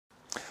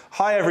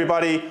Hi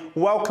everybody,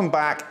 welcome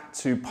back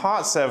to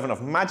part 7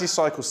 of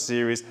Magicycle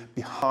series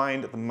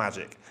Behind the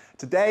Magic.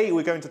 Today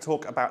we're going to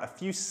talk about a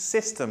few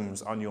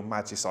systems on your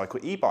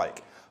Magicycle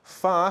e-bike.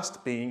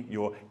 First being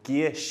your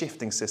gear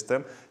shifting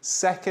system,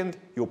 second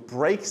your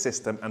brake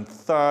system, and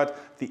third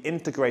the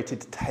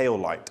integrated tail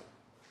light.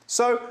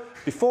 So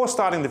before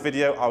starting the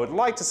video, I would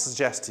like to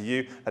suggest to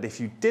you that if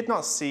you did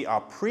not see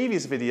our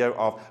previous video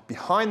of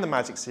Behind the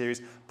Magic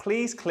series,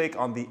 please click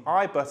on the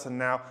I button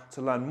now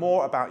to learn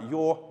more about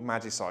your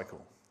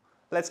Magicycle.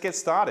 Let's get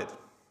started.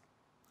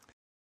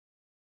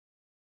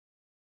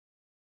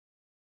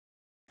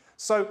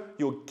 So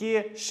your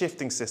gear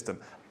shifting system.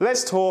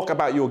 Let's talk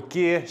about your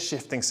gear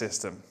shifting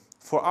system.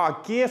 For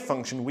our gear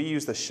function, we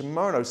use the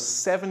Shimano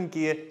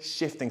 7-gear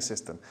shifting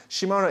system.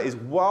 Shimano is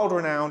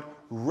world-renowned,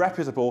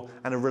 reputable,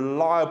 and a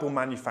reliable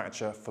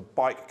manufacturer for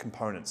bike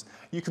components.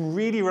 You can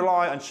really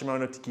rely on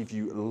Shimano to give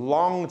you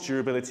long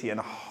durability and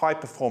high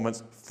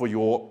performance for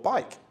your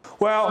bike.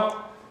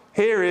 Well,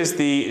 here is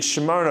the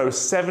Shimano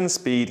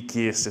 7-speed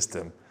gear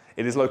system.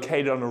 It is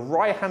located on the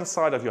right-hand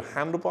side of your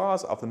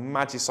handlebars of the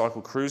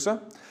Magicycle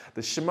Cruiser.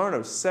 The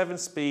Shimano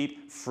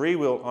 7-speed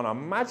freewheel on our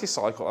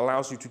Magicycle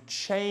allows you to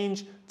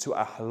change to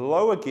a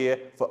lower gear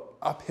for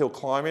uphill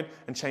climbing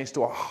and change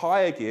to a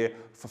higher gear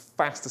for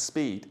faster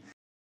speed.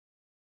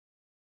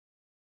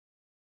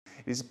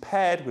 It is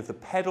paired with the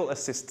pedal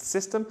assist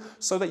system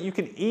so that you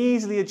can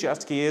easily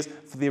adjust gears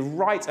for the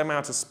right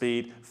amount of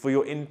speed for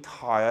your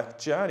entire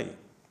journey.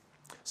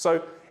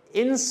 So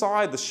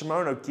inside the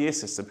Shimano gear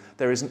system,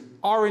 there is an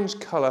orange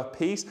color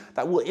piece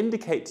that will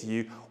indicate to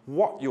you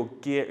what your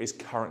gear is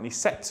currently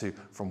set to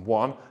from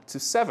 1 to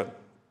 7.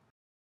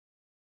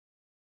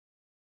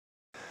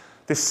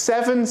 The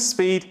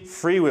 7-speed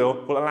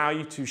freewheel will allow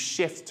you to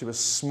shift to a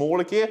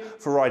smaller gear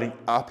for riding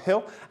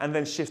uphill and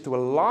then shift to a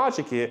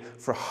larger gear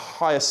for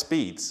higher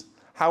speeds.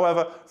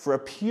 However, for a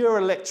pure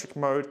electric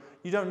mode,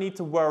 you don't need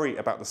to worry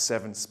about the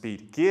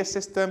 7-speed gear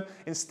system.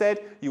 Instead,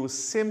 you will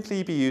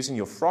simply be using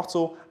your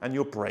throttle and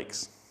your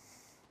brakes.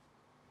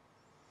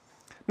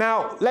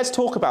 Now, let's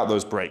talk about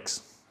those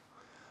brakes.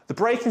 The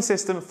braking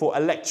system for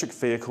electric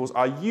vehicles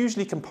are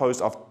usually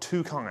composed of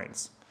two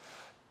kinds: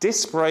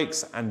 disc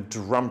brakes and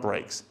drum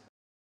brakes.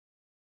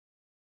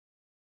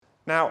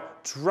 Now,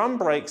 drum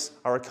brakes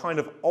are a kind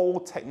of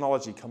old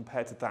technology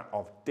compared to that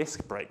of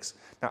disc brakes.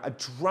 Now, a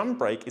drum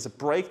brake is a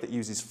brake that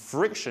uses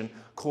friction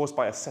caused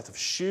by a set of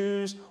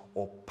shoes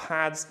or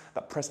pads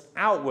that press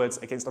outwards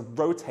against a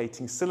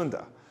rotating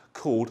cylinder,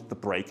 called the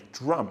brake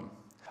drum.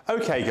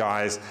 Okay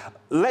guys,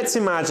 let's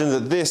imagine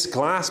that this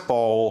glass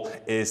bowl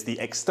is the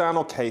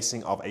external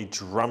casing of a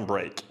drum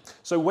brake.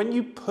 So when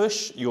you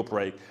push your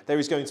brake, there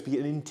is going to be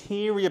an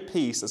interior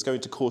piece that's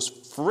going to cause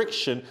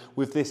friction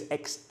with this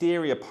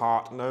exterior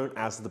part known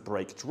as the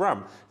brake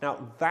drum.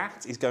 Now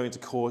that is going to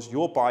cause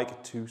your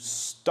bike to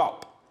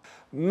stop.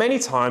 Many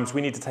times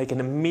we need to take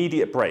an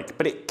immediate brake,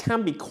 but it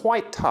can be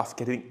quite tough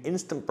getting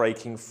instant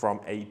braking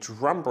from a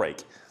drum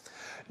brake.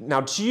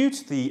 Now, due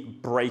to the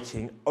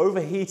braking,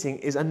 overheating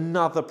is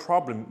another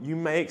problem you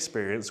may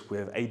experience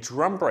with a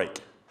drum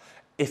brake.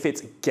 If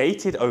it's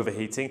gated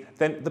overheating,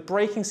 then the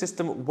braking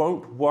system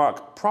won't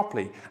work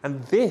properly,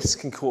 and this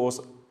can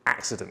cause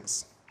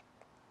accidents.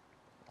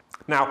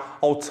 Now,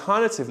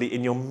 alternatively,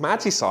 in your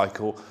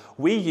Magicycle,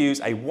 we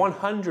use a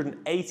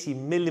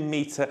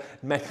 180mm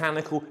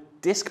mechanical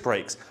disc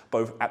brakes,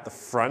 both at the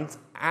front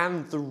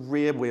and the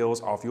rear wheels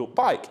of your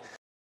bike.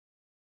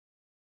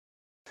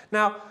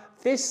 Now,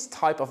 this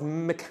type of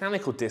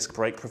mechanical disc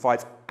brake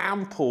provides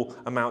ample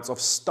amounts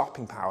of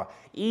stopping power,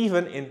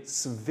 even in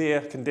severe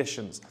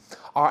conditions.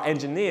 Our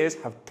engineers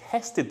have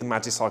tested the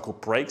Magicycle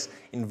brakes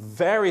in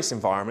various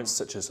environments,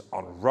 such as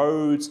on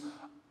roads,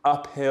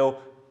 uphill,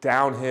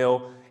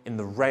 downhill, in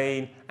the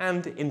rain,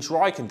 and in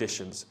dry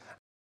conditions.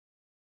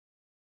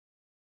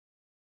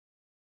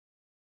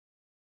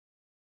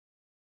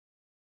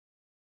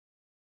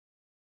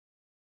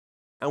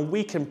 And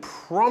we can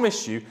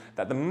promise you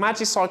that the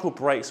Magicycle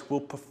brakes will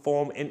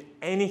perform in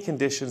any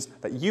conditions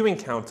that you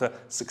encounter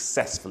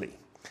successfully.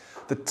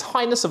 The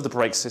tightness of the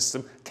brake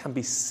system can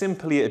be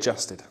simply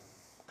adjusted.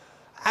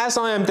 As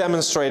I am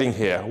demonstrating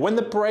here, when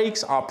the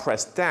brakes are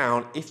pressed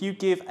down, if you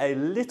give a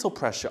little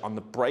pressure on the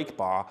brake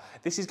bar,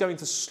 this is going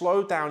to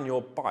slow down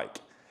your bike.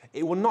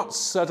 It will not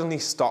suddenly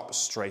stop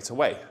straight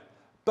away.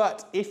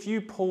 But if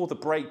you pull the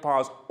brake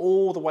bars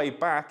all the way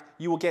back,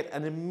 you will get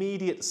an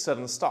immediate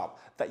sudden stop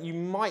that you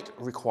might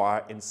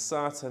require in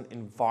certain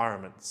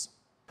environments.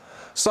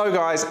 So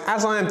guys,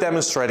 as I am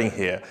demonstrating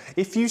here,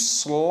 if you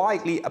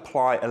slightly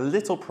apply a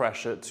little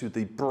pressure to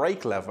the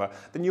brake lever,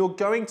 then you're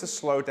going to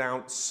slow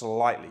down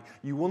slightly.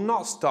 You will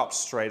not stop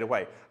straight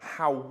away.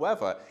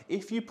 However,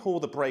 if you pull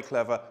the brake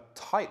lever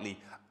tightly,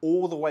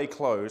 all the way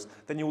closed,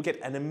 then you will get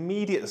an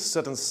immediate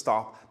sudden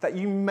stop that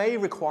you may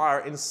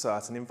require in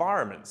certain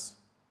environments.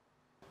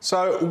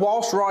 So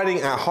whilst riding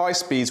at high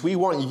speeds, we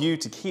want you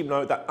to keep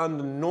note that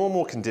under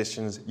normal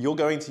conditions, you're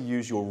going to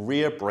use your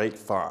rear brake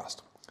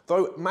first.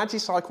 Though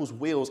Magicycle's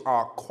wheels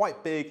are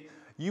quite big,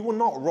 you will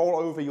not roll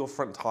over your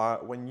front tire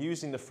when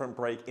using the front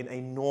brake in a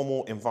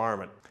normal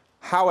environment.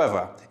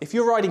 However, if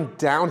you're riding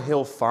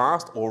downhill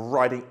fast or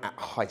riding at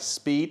high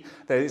speed,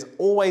 there is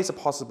always a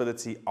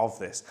possibility of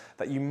this,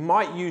 that you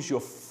might use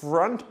your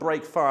front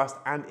brake first,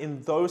 and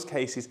in those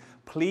cases,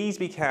 please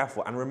be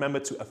careful and remember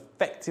to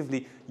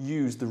effectively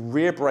use the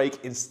rear brake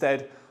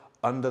instead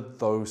under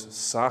those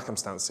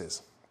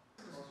circumstances.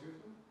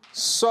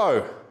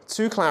 So,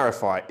 to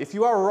clarify, if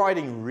you are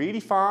riding really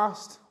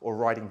fast or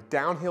riding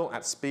downhill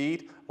at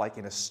speed, like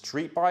in a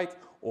street bike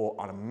or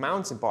on a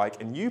mountain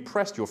bike, and you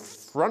press your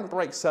front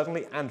brake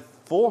suddenly and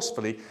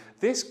forcefully,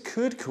 this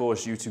could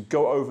cause you to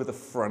go over the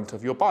front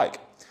of your bike.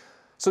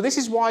 So this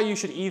is why you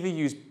should either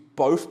use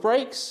both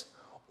brakes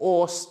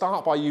or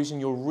start by using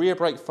your rear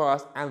brake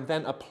first and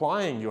then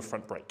applying your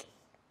front brake.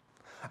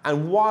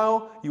 And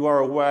while you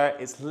are aware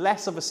it's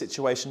less of a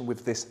situation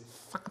with this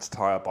fat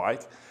tire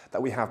bike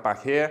that we have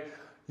back here,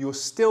 you're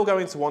still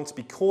going to want to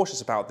be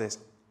cautious about this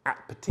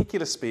at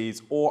particular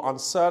speeds or on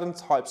certain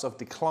types of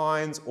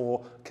declines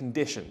or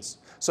conditions.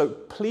 So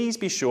please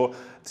be sure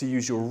to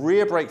use your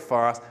rear brake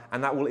first,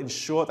 and that will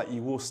ensure that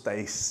you will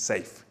stay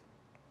safe.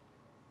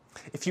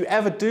 If you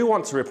ever do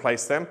want to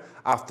replace them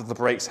after the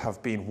brakes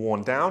have been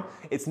worn down,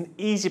 it's an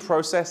easy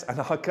process and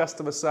our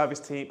customer service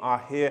team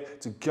are here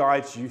to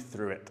guide you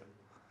through it.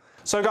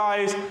 So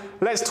guys,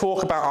 let's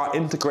talk about our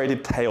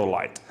integrated tail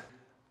light.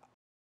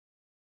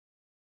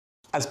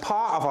 As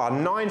part of our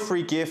 9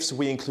 free gifts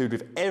we include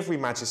with every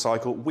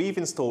Magicycle, we've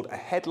installed a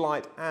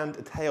headlight and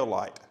a tail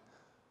light.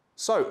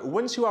 So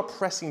once you are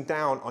pressing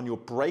down on your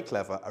brake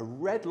lever, a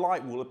red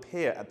light will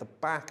appear at the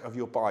back of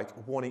your bike,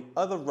 warning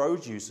other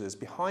road users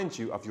behind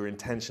you of your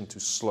intention to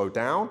slow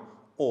down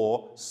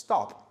or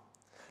stop.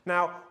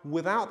 Now,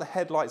 without the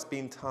headlights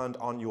being turned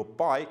on your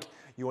bike,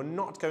 you are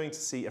not going to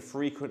see a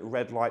frequent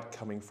red light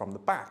coming from the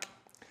back.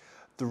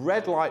 The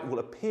red light will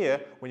appear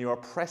when you are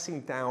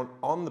pressing down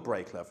on the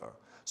brake lever.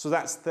 So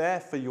that's there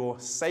for your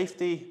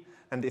safety,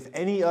 and if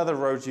any other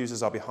road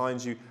users are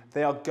behind you,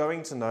 they are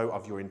going to know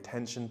of your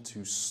intention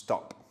to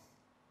stop.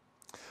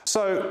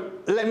 So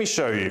let me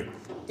show you.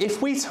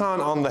 If we turn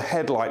on the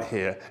headlight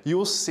here,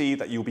 you'll see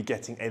that you'll be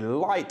getting a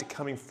light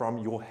coming from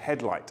your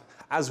headlight,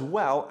 as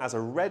well as a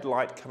red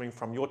light coming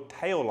from your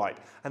tail light,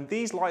 and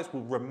these lights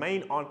will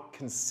remain on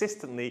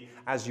consistently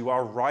as you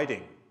are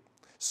riding.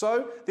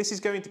 So this is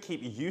going to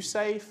keep you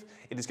safe,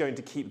 it is going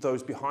to keep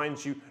those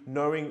behind you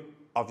knowing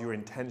of your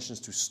intentions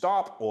to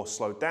stop or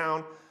slow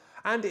down,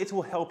 and it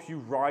will help you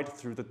ride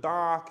through the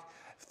dark,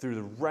 through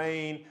the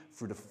rain,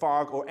 through the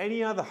fog, or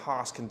any other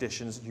harsh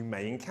conditions you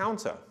may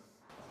encounter.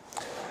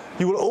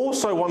 You will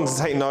also want to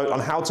take note on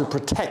how to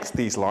protect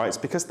these lights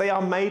because they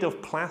are made of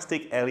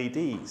plastic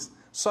LEDs.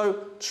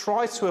 So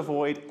try to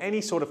avoid any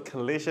sort of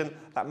collision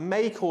that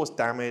may cause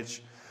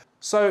damage.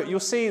 So you'll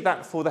see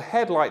that for the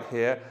headlight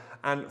here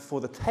and for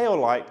the tail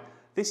light,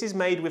 this is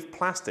made with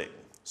plastic.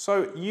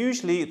 So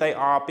usually they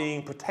are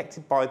being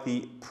protected by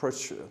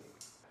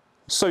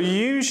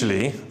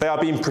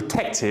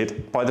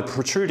the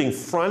protruding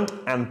front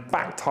and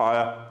back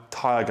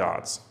tire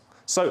guards.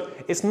 So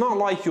it's not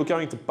like you're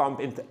going to bump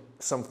into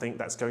something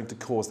that's going to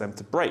cause them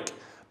to break.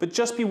 But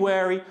just be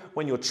wary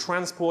when you're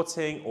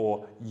transporting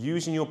or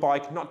using your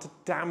bike not to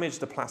damage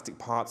the plastic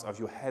parts of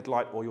your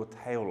headlight or your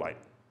tail light.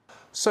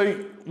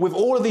 So with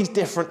all of these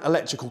different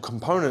electrical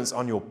components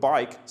on your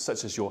bike,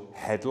 such as your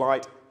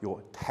headlight,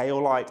 your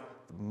tail light,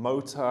 the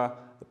motor,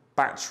 the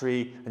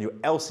battery, and your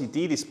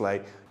LCD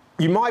display,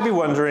 you might be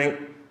wondering,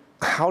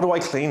 how do I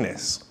clean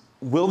this?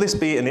 Will this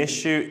be an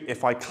issue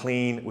if I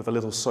clean with a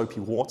little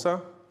soapy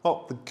water?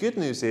 Well, the good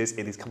news is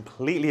it is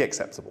completely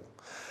acceptable.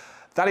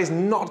 That is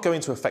not going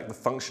to affect the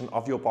function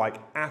of your bike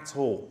at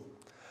all.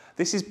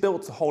 This is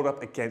built to hold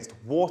up against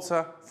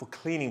water for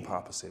cleaning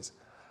purposes.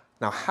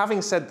 Now,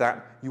 having said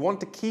that, you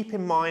want to keep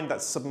in mind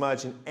that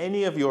submerging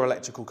any of your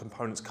electrical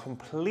components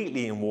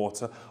completely in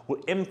water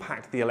will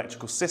impact the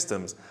electrical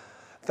systems.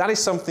 That is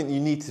something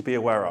you need to be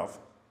aware of.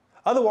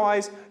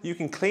 Otherwise, you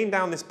can clean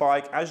down this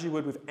bike as you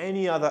would with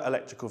any other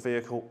electrical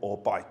vehicle or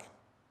bike.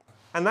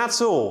 And that's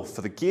all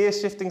for the gear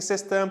shifting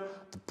system,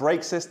 the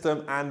brake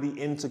system, and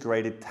the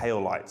integrated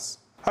tail lights.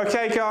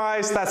 Okay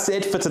guys, that's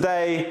it for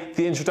today.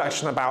 The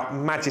introduction about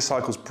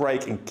Magicycle's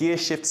brake and gear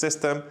shift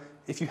system.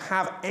 If you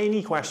have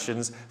any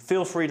questions,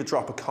 feel free to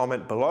drop a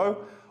comment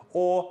below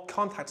or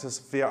contact us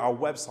via our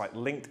website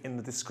linked in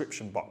the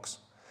description box.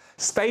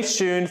 Stay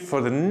tuned for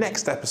the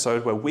next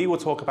episode where we will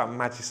talk about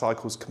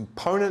Magicycle's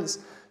components,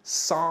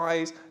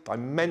 size,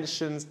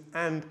 dimensions,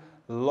 and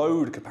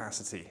load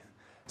capacity.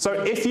 So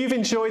if you've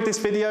enjoyed this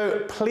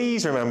video,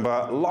 please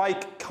remember,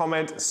 like,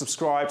 comment,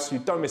 subscribe so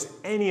you don't miss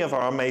any of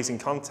our amazing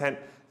content.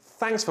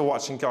 Thanks for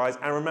watching guys,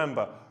 and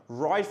remember,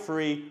 ride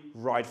free,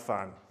 ride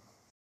fun.